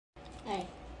Okay.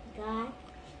 God,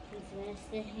 please bless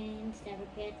the hands that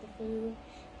prepared the food.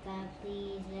 God,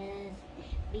 please let us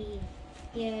be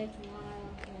here tomorrow.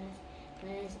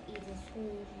 Let us eat this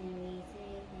food and be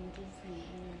safe and just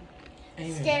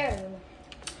Amen. scared.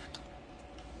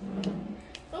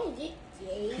 Oh,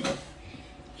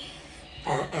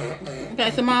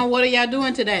 Okay, so Mom, what are y'all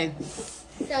doing today?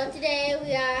 So today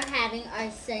we are having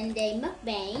our Sunday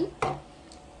mukbang,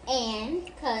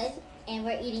 and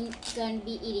we're going to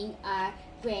be eating our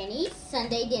Granny's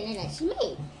Sunday dinner that she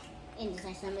made, and it's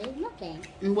our Sunday mukbang.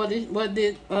 And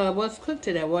what's cooked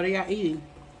today? What are y'all eating?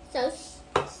 So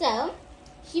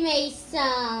she made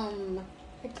some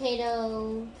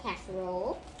potato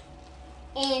casserole,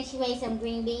 and she made some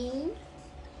green beans,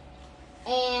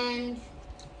 and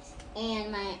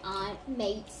my aunt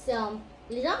made some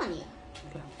lasagna.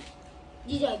 Okay.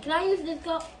 DJ, can I use this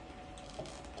cup?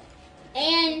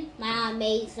 And my aunt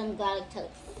made some garlic toast.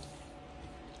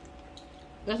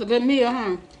 That's a good meal,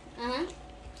 huh? Uh-huh.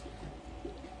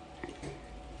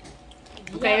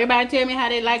 Okay, everybody tell me how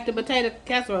they like the potato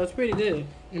casserole. It's pretty good.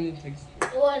 It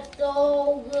was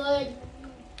so good.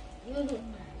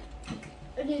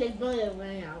 I think it's going to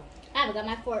run out. I haven't got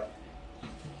my fork.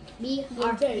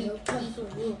 B-R-E-E-E.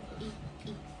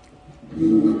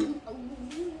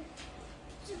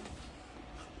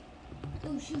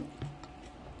 Oh, shoot.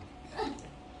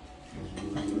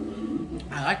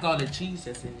 I like all the cheese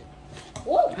that's in it.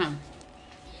 Whoa. Huh.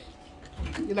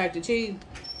 You like the cheese?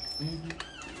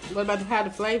 What about how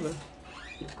the flavor?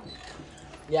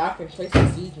 Yeah, I can taste the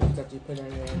seasonings that you put in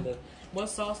there. And what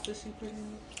sauce does she put in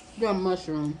it? Your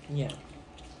mushroom. Yeah.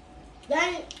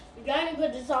 Granny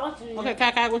put the sauce in it. Okay,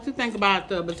 Kaka, what you think about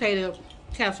the potato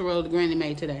casserole the Granny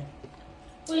made today?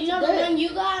 Well, you know the one you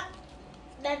got?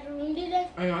 That the room did it?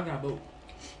 I know, I got both.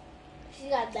 She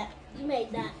got that. You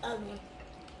made that other one.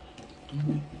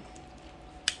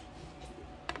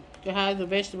 So how's the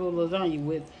vegetable lasagna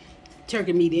with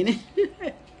turkey meat in it?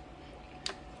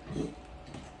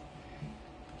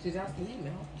 She's asking me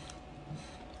now.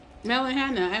 Melon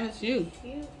Hannah, I asked you.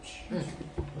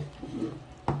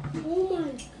 Oh my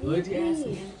god. What'd you ask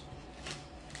me?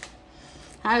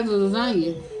 How's the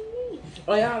lasagna?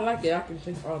 Oh yeah, I like it. I can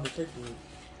taste all the turkey meat.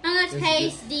 I'm gonna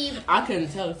taste the. I couldn't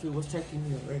tell if it was turkey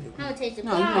meat or regular I'm gonna meat. taste the.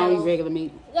 No, you don't eat regular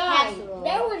meat. Guys,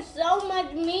 there was so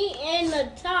much meat in the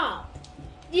top.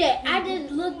 Yeah, I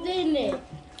just looked in it.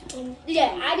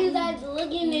 Yeah, I just had to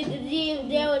look in it to see if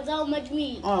there was so much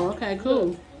meat. Oh, okay,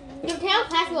 cool. The potato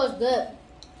casserole is good.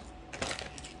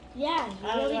 Yeah, it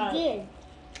really did.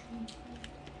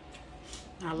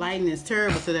 Our lighting is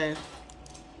terrible today.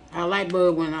 Our light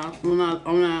bulb went off on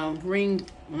our ring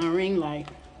light.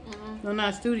 On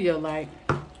our studio light.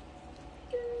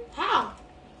 How?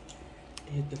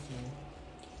 It hit the flame.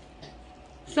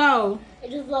 So, It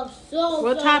just looks so.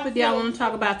 what topic do y'all want to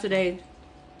talk about today?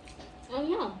 I don't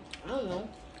know. I don't know.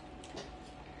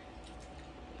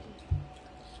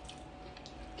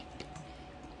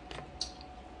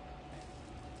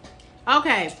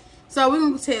 Okay, so we're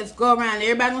going to go around.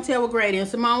 Everybody going to tell what grade in.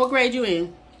 Simone, what grade you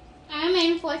in? I'm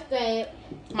in 4th grade.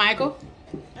 Michael?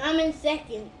 I'm in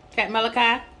second. Cat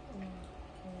Malachi?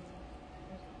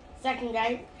 Second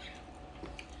grade.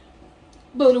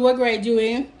 Buddha, what grade you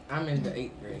in? I'm in the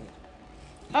 8th grade.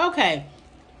 Okay.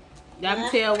 Y'all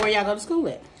can tell where y'all go to school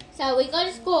at. So we go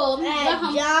to school.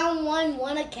 At John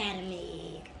 1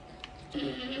 Academy.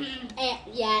 And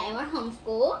we're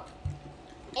homeschooled.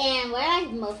 And what I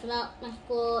like most about my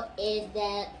school is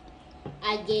that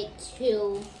I get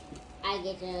to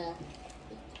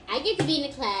be in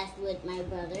the class with my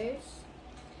brothers.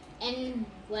 And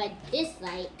what I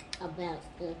dislike about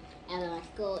my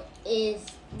school is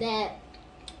that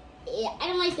I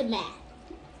don't like the math,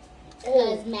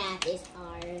 because math is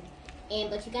hard.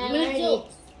 But you gotta learn it.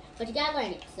 But you gotta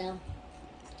learn it. So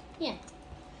yeah.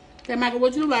 Okay, Michael,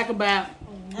 what you like about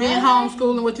being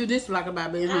homeschooled and what you dislike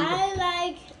about being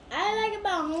homeschooled? I like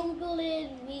about homeschooling,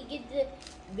 we get to,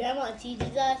 grandma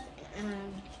teaches us.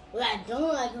 What I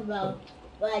don't like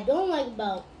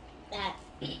about that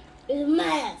is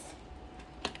math.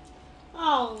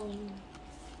 Oh.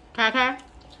 Kaka?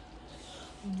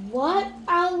 What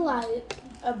I like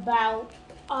about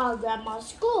our grandma's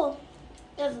school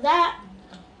is that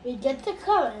we get to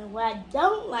color. And what I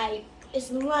don't like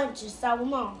is lunch is so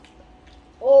long.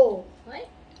 Oh, what?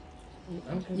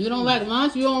 You don't like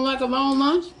lunch? You don't like a long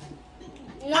lunch?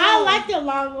 No. I like the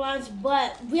long lunch,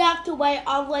 but we have to wait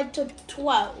all the way to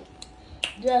 12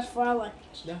 just for our lunch.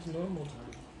 That's normal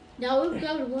time. No, we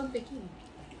go to 1:15.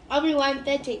 I'll be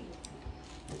 1:15.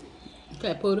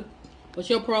 Okay, Puda. What's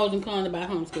your pros and cons about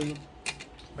homeschooling?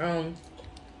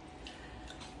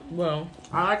 Well,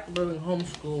 I like to live in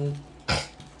homeschool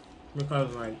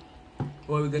because like,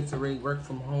 well, we get to really work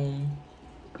from home,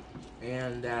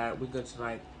 and we get to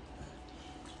like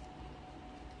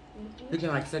we can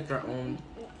like set our own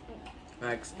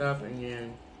like stuff, and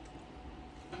then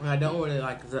what I don't really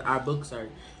like is that our books are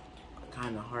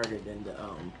kind of harder than the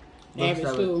Average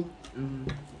school. Mm-hmm.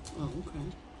 Oh,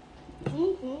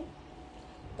 okay.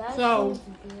 That So, sounds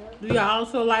good. do y'all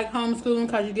also like homeschooling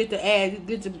because you get to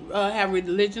have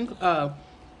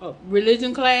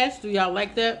religion class? Do y'all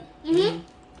like that? Mm-hmm.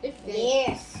 It's great.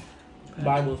 Yes.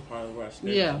 Bible's part of our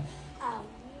study. Yeah.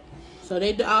 So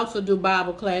they also do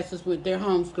Bible classes with their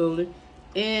homeschooling,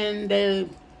 and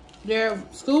their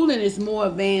schooling is more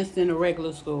advanced than a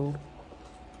regular school,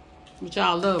 which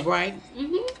y'all love, right?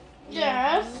 Mm-hmm.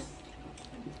 Yes.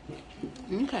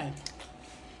 Okay.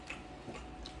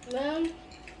 No,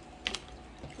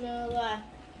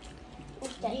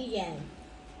 what's that?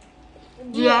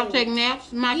 Do y'all take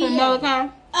naps, Michael and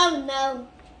Malachi? Oh no,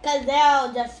 cause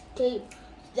they'll just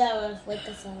wake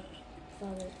us up.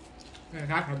 Sorry.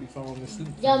 Man, I could be falling asleep.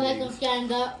 Y'all make them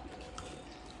stand up.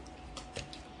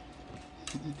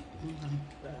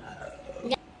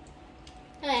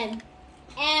 Okay.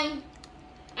 And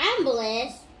I'm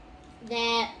blessed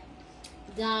that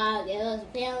God gave us a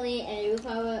family and a roof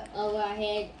over our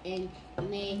head and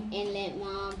let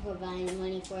Mom provide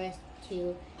money for us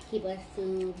to keep us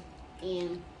food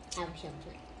and have a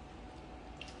shelter.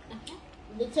 Okay.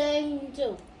 The same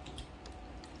too.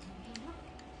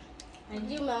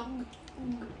 And you, Mom.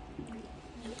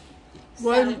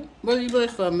 What are you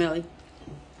blessed for, Melly?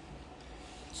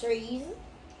 Trees,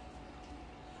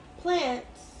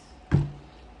 plants,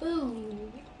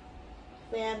 food,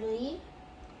 family,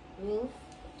 roof,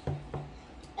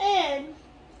 and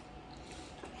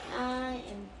I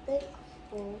am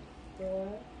thankful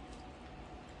for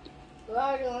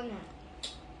right on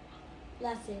that.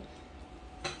 That's it.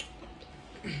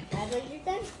 That's what you're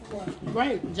thankful for.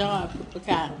 Great job,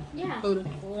 okay. Yeah. Huda.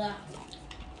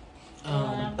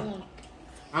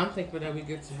 I'm thankful that we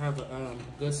get to have a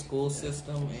good school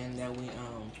system, and that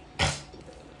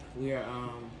we are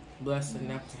blessed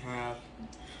enough to have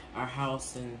our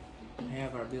house and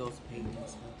have our bills paid and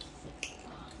stuff.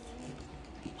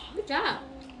 Good job.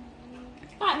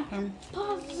 Okay. I'm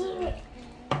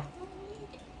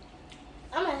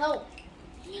gonna help.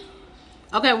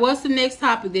 Okay, what's the next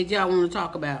topic that y'all want to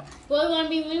talk about? What do you want to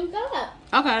be when you grow up?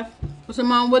 Okay. So,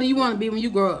 Mom, what do you want to be when you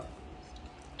grow up?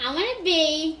 I want to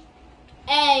be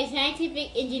a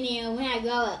scientific engineer when I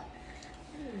grow up.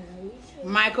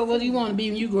 Michael, what do you want to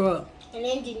be when you grow up? An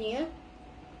engineer.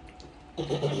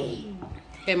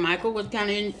 Hey, Michael, what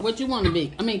you want to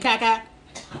be? I mean, Kaka.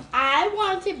 I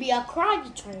want to be a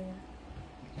karate trainer.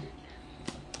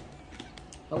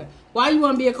 Okay. Why you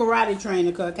want to be a karate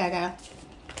trainer, Kaka?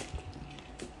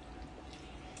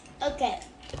 Okay.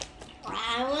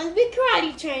 I want to be a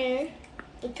karate trainer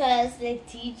because they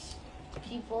teach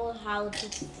people how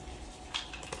to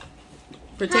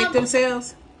Protect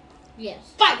themselves?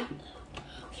 Yes. fight.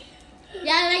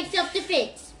 Yeah, like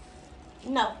self-defense.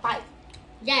 No, fight.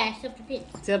 Yeah, self-defense.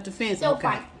 Self-defense, Still okay.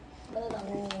 fight.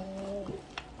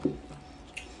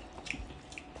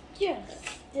 Yes,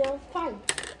 still fight.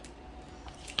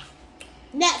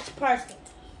 Next person.